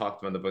that I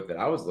talked about in the book that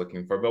I was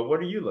looking for, but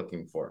what are you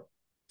looking for?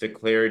 To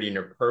clarity in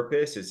your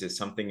purpose? Is it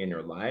something in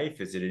your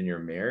life? Is it in your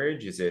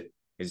marriage? Is it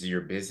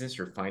your business,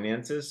 your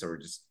finances, or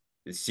just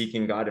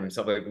seeking God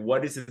himself? Like,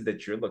 what is it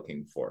that you're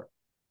looking for?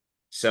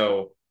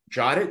 So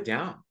jot it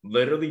down,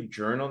 literally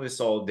journal this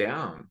all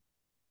down.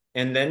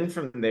 And then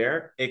from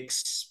there,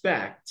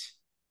 expect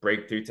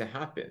breakthrough to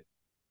happen.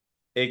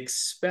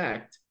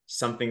 Expect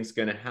something's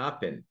going to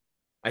happen.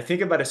 I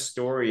think about a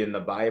story in the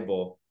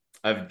Bible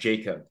of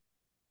Jacob.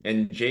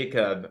 And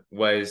Jacob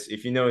was,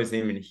 if you know his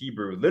name in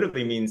Hebrew,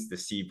 literally means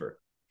deceiver.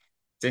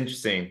 It's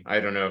interesting. I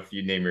don't know if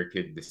you name your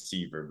kid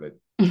Deceiver, but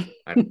they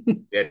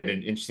had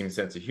an interesting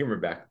sense of humor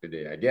back in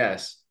the day, I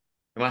guess.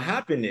 And what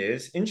happened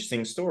is,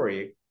 interesting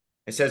story.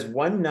 It says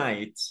one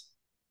night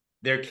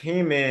there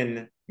came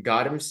in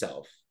God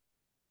himself,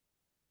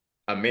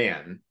 a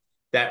man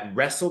that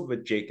wrestled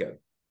with Jacob.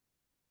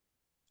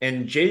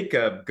 And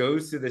Jacob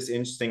goes through this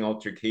interesting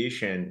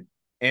altercation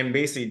and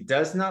basically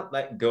does not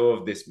let go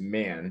of this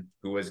man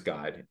who was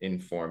God in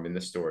form in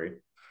the story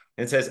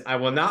and says, I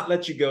will not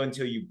let you go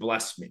until you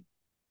bless me.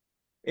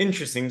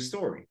 Interesting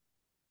story.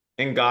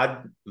 And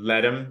God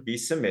let him be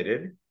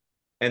submitted.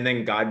 And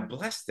then God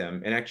blessed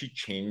him and actually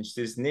changed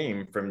his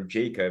name from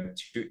Jacob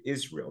to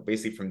Israel,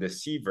 basically from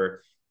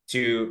deceiver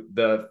to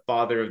the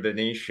father of the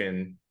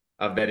nation,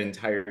 of that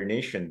entire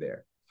nation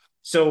there.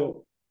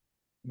 So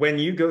when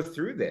you go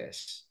through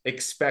this,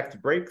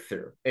 expect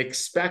breakthrough,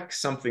 expect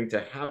something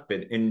to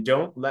happen, and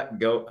don't let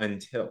go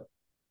until.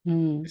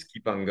 Just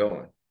keep on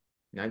going.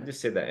 And I just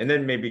say that. And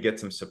then maybe get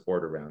some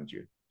support around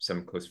you,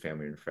 some close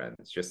family and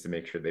friends, just to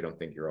make sure they don't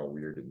think you're all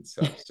weird and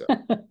stuff. So,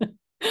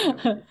 you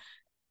know.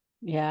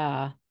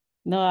 Yeah.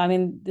 No, I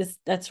mean,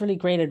 that's really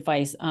great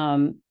advice.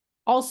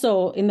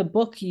 Also in the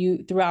book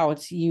you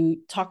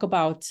talk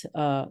about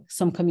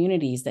some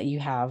communities that you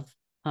have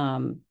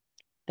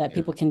that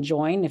people can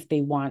join if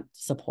they want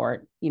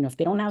support. You know, if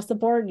they don't have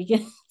support, you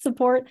get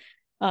support.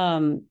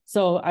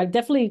 So I'm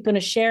definitely going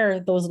to share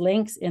those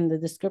links in the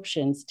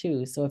descriptions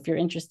too. So if you're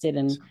interested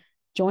in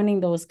joining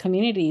those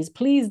communities,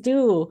 please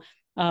do.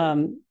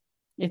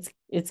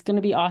 It's going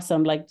to be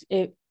awesome. Like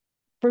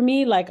for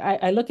me, like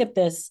I look at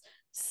this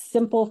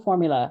simple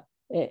formula.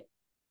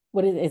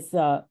 It's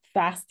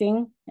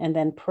fasting and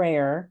then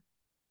prayer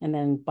and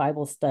then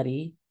Bible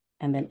study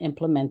and then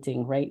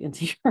implementing right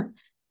into your,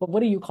 but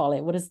what do you call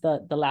it? What is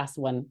the last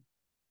one?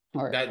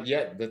 Or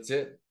That's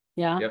it.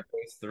 Yeah. Yep,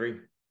 those 3.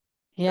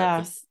 Yes.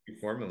 That's the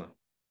formula.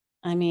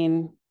 I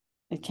mean,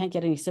 it can't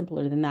get any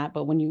simpler than that.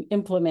 But when you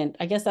implement,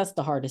 I guess that's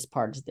the hardest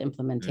part is the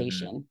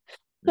implementation.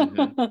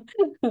 But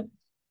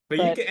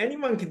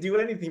anyone can do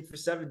anything for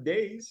 7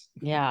 days.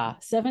 Yeah,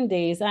 7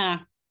 days.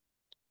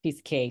 Piece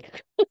of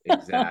cake.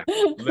 Exactly.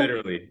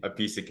 Literally a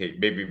piece of cake.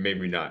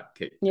 Maybe not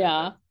cake.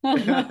 Yeah.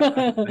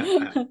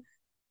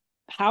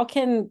 How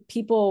can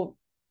people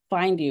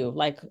find you?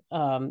 Like,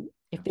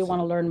 if they want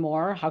to learn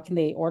more, how can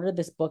they order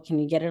this book? Can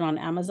you get it on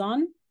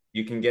Amazon?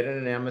 You can get it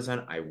on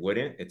Amazon. I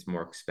wouldn't. It's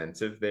more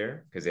expensive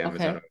there because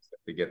Amazon always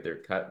have to get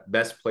their cut.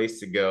 Best place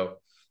to go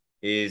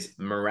is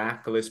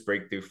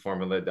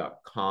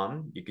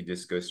miraculousbreakthroughformula.com. You could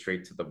just go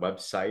straight to the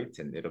website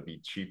and it'll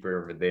be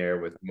cheaper over there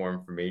with more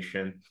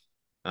information.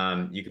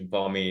 You can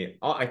follow me.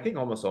 I think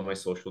almost all my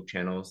social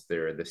channels,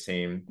 they're the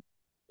same.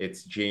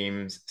 It's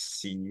James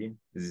C.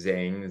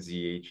 Zheng,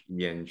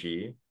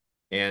 Zheng.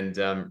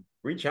 And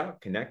reach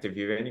out, connect. If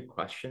you have any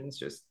questions,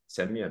 just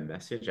send me a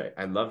message.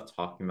 I love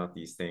talking about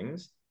these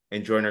things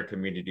and join our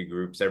community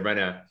groups.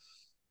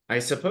 I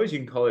suppose you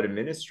can call it a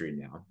ministry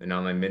now, an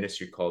online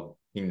ministry called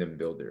Kingdom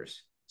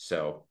Builders.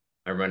 So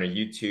I run a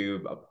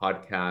YouTube, a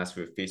podcast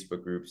with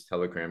Facebook groups,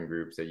 Telegram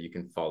groups that you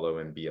can follow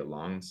and be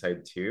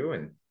alongside too.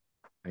 And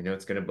I know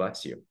it's going to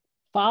bless you.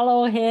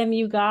 Follow him,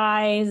 you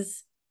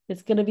guys.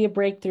 It's going to be a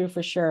breakthrough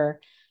for sure.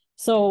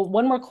 So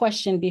one more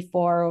question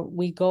before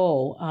we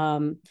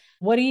go.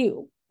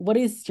 What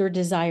is your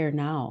desire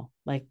now?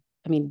 Like,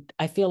 I mean,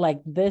 I feel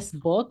like this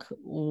book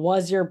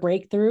was your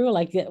breakthrough,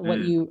 like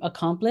what you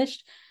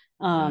accomplished.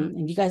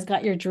 And you guys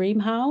got your dream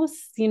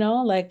house,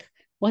 like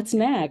what's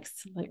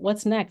next? Like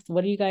what's next?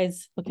 What are you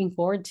guys looking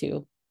forward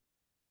to?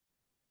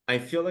 I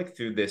feel like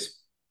through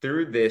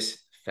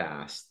this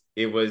fast,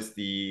 it was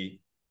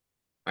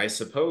I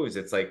suppose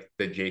it's like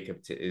the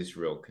Jacob to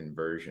Israel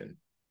conversion.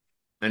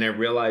 And I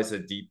realized a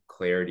deep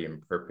clarity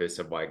and purpose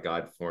of why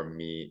God formed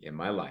me in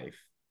my life.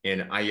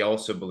 And I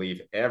also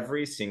believe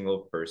every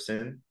single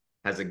person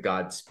has a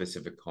God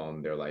specific call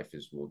in their life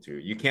as well too.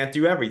 You can't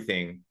do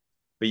everything,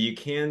 but you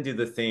can do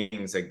the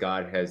things that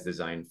God has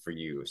designed for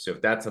you. So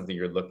if that's something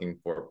you're looking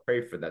for,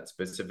 pray for that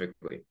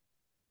specifically.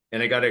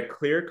 And I got a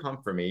clear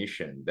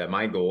confirmation that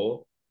my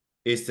goal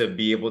is to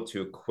be able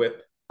to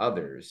equip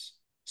others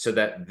so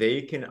that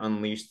they can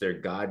unleash their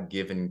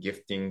God-given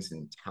giftings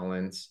and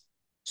talents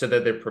so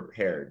that they're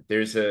prepared.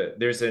 There's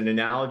an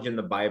analogy in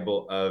the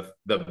Bible of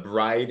the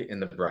bride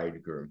and the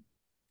bridegroom.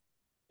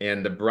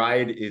 And the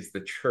bride is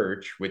the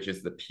church, which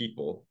is the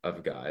people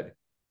of God,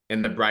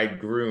 and the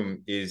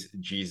bridegroom is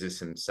Jesus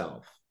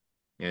himself.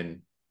 And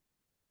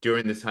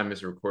during this time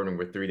as recording,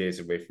 we're 3 days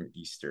away from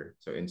Easter.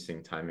 So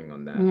interesting timing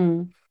on that.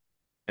 Mm.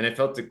 And I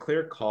felt a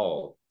clear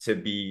call to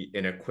be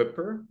an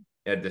equiper,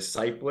 a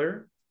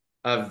discipler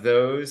of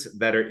those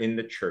that are in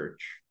the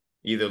church,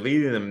 either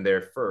leading them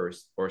there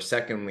first, or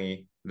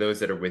secondly, those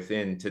that are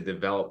within to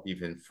develop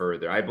even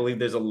further. I believe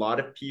there's a lot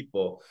of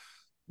people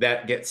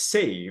that get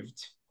saved,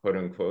 quote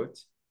unquote,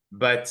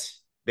 but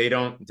they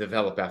don't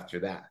develop after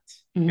that.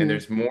 And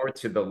there's more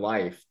to the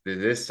life, to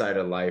this side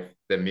of life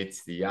that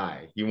meets the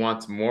eye. He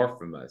wants more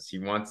from us. He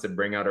wants to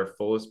bring out our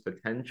fullest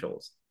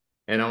potentials.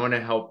 And I want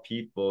to help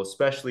people,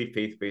 especially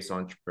faith-based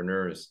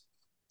entrepreneurs,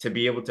 to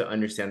be able to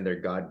understand their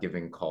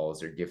God-given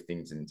calls, their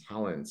giftings and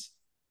talents,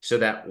 so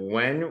that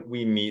when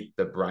we meet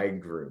the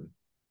bridegroom,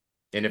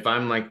 and if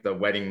I'm like the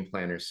wedding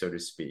planner, so to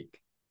speak,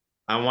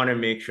 I want to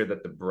make sure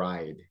that the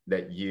bride,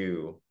 that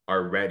you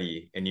are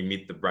ready and you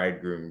meet the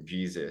bridegroom,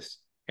 Jesus,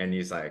 and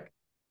he's like,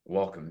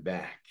 welcome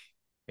back.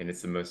 And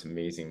it's the most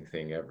amazing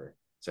thing ever.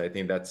 So I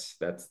think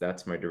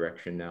that's my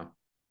direction now.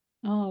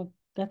 Oh,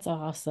 that's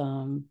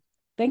awesome.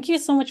 Thank you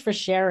so much for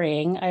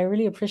sharing. I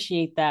really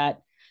appreciate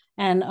that.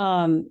 And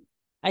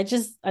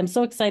I'm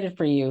so excited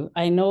for you.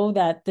 I know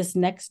that this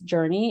next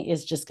journey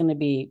is just going to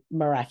be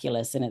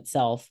miraculous in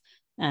itself.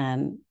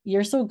 And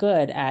you're so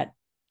good at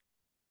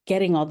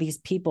getting all these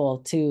people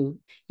to,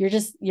 you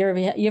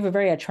have a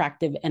very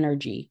attractive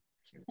energy.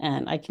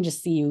 And I can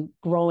just see you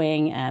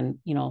growing and,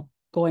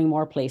 going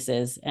more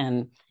places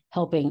and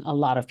helping a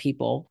lot of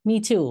people. Me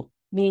too,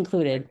 me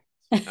included.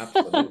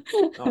 Absolutely.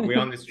 Oh, we're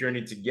on this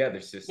journey together,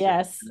 sister.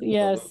 Yes,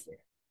 yes.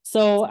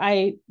 So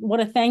I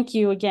want to thank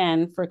you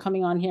again for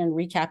coming on here and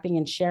recapping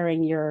and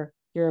sharing your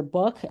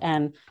book.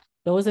 And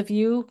those of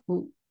you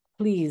who,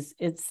 please,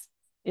 it's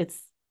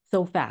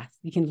so fast.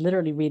 You can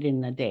literally read it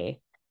in a day.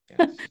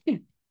 Yes.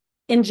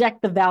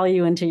 Inject the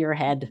value into your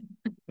head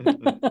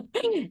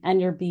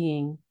and your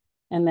being,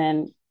 and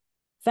then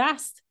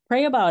fast,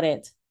 pray about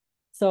it.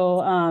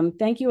 So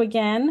thank you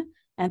again.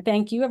 And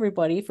thank you,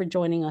 everybody, for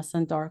joining us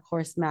on Dark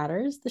Horse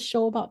Matters, the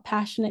show about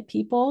passionate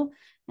people.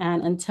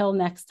 And until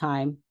next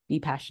time, be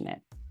passionate.